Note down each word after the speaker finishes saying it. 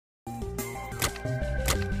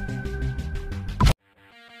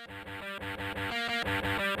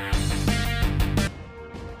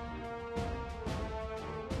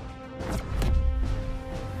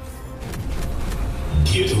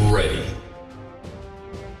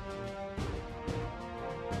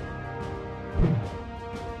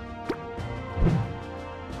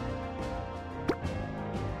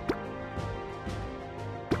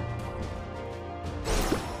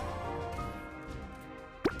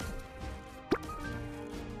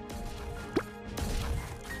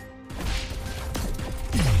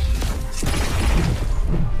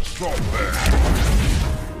Stop there!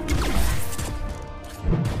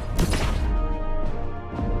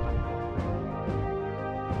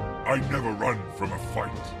 I never run from a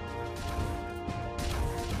fight.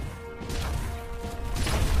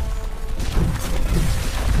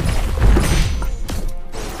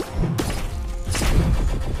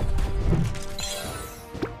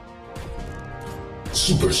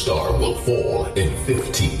 Superstar will fall in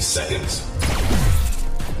 15 seconds.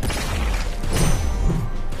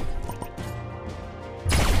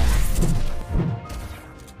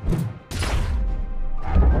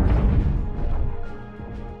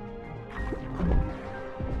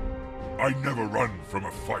 I never run from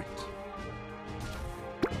a fight.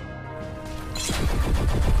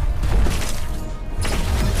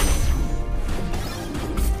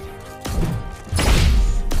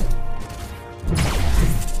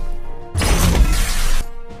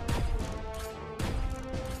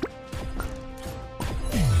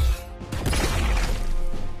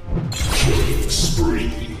 Killing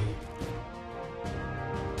spree.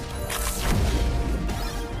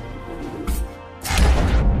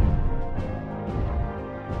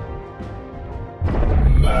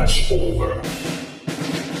 Match over.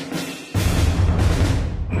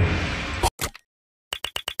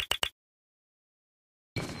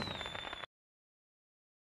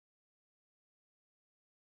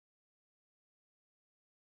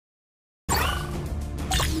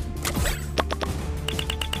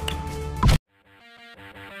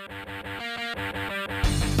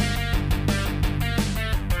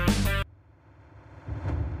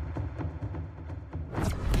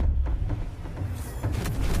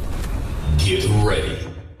 Get ready.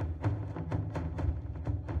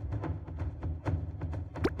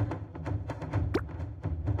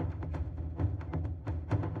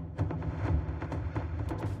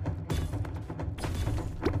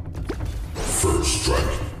 First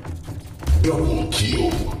strike. Double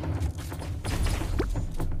kill.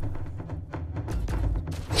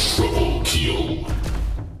 Triple kill.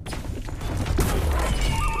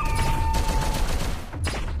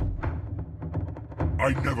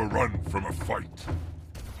 I never run from a fight.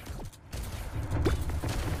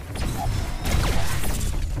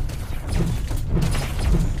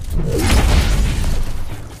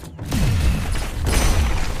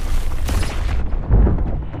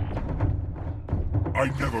 I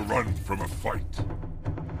never run from a fight.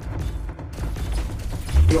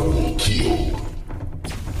 Double kill.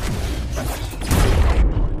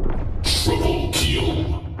 Triple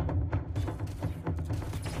kill.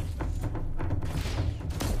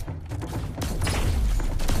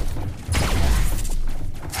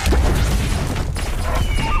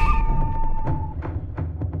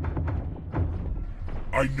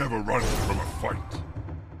 I never run from a fight.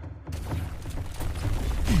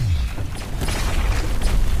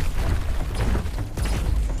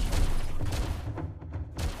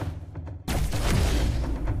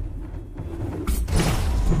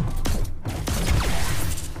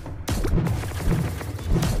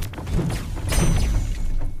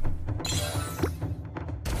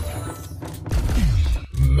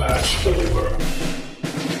 Match over.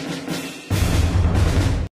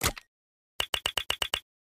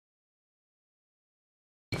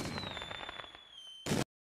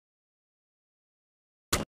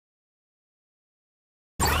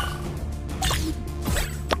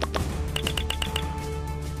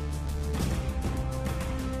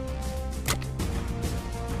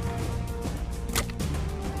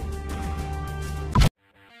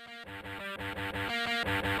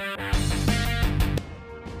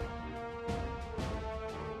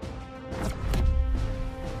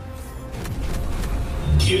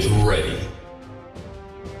 Get ready.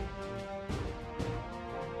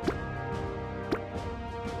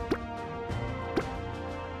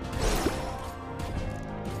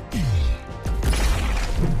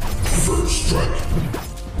 First strike.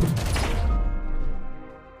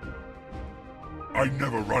 I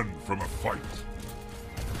never run from a fight.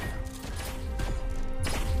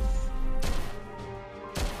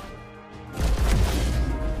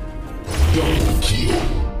 Double kill.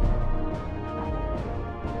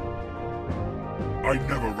 I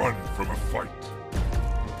never run from a fight.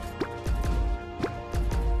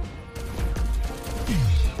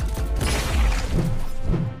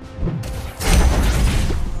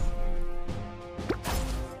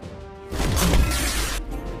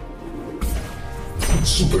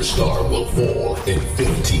 Superstar will fall in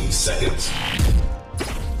 15 seconds.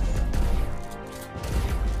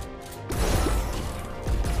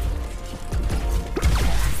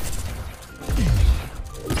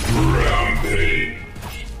 Rampage.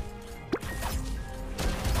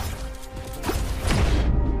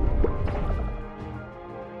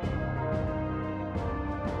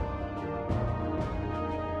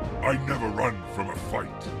 run from a fight.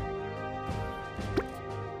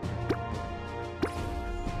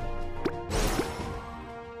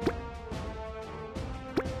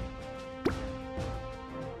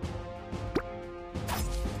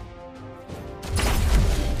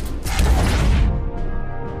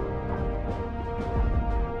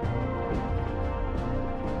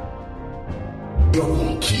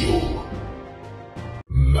 Double kill.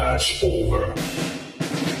 Match over.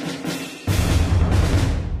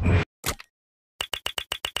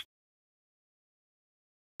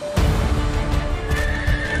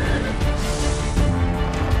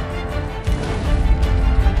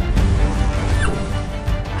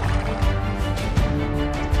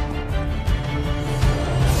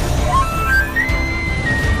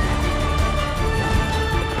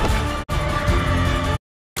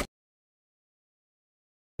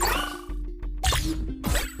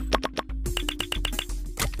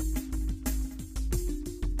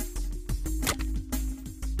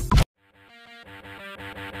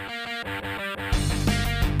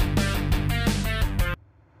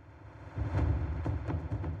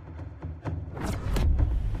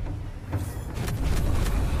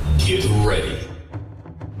 Get ready.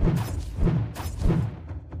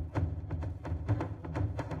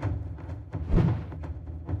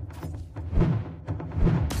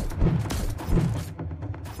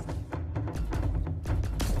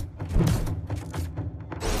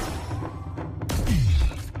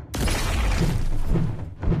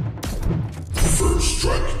 First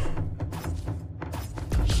strike.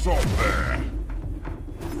 Stop there.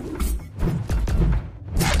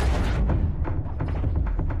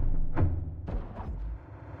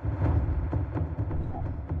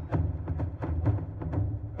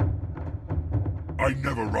 I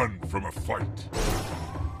never run from a fight.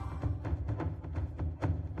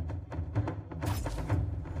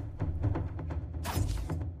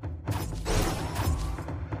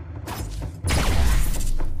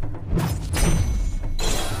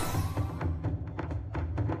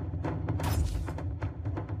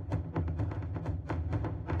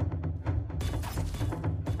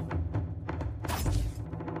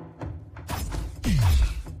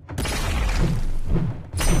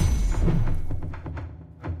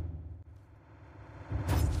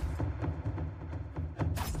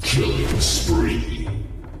 Killing spree.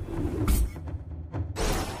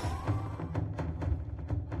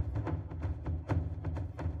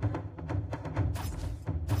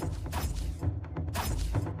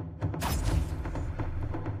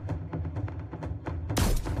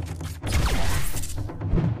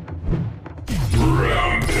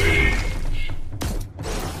 Rampage.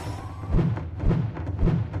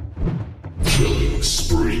 Killing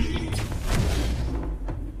spree.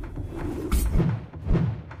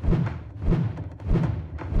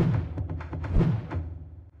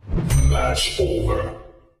 Match over.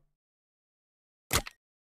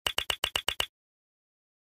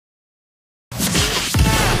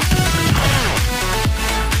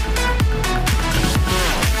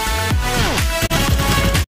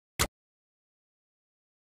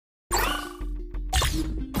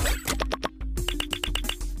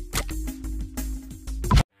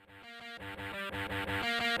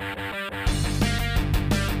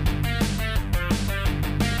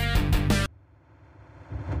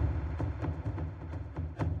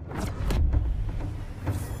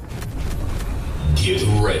 Get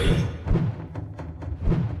ready.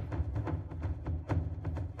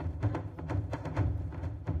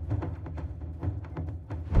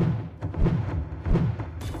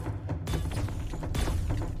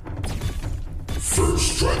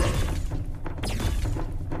 First strike.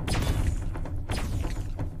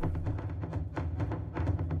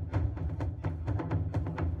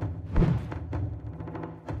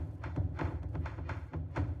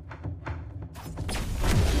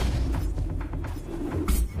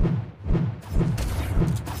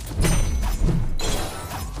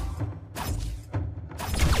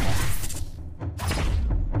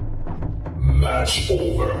 Match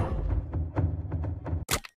over.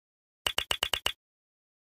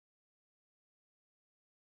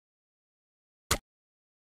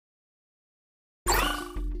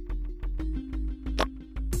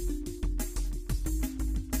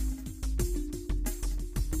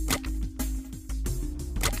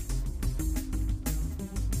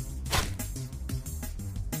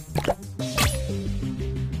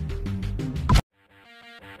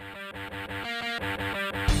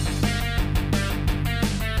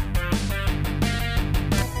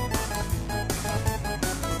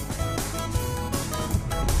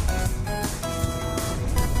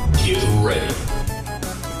 Get ready.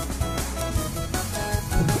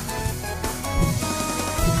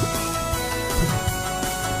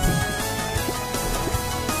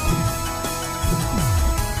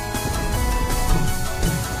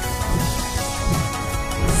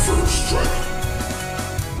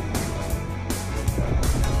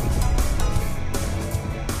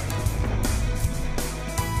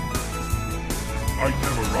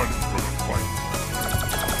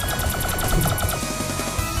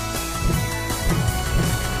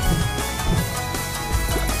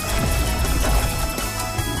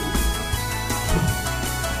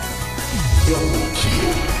 Double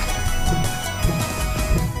kill.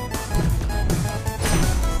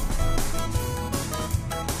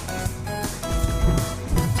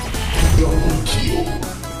 Double kill.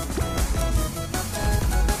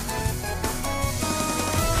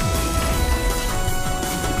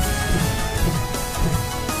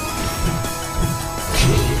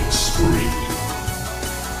 Killing spree.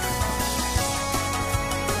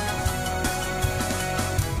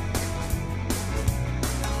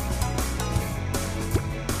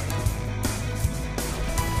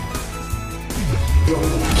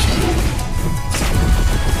 Double kill.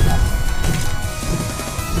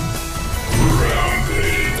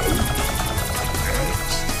 Rampage.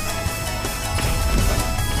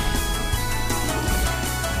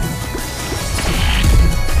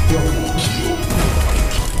 Double kill.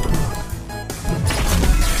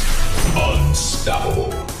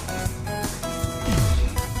 Unstoppable.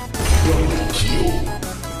 Double kill.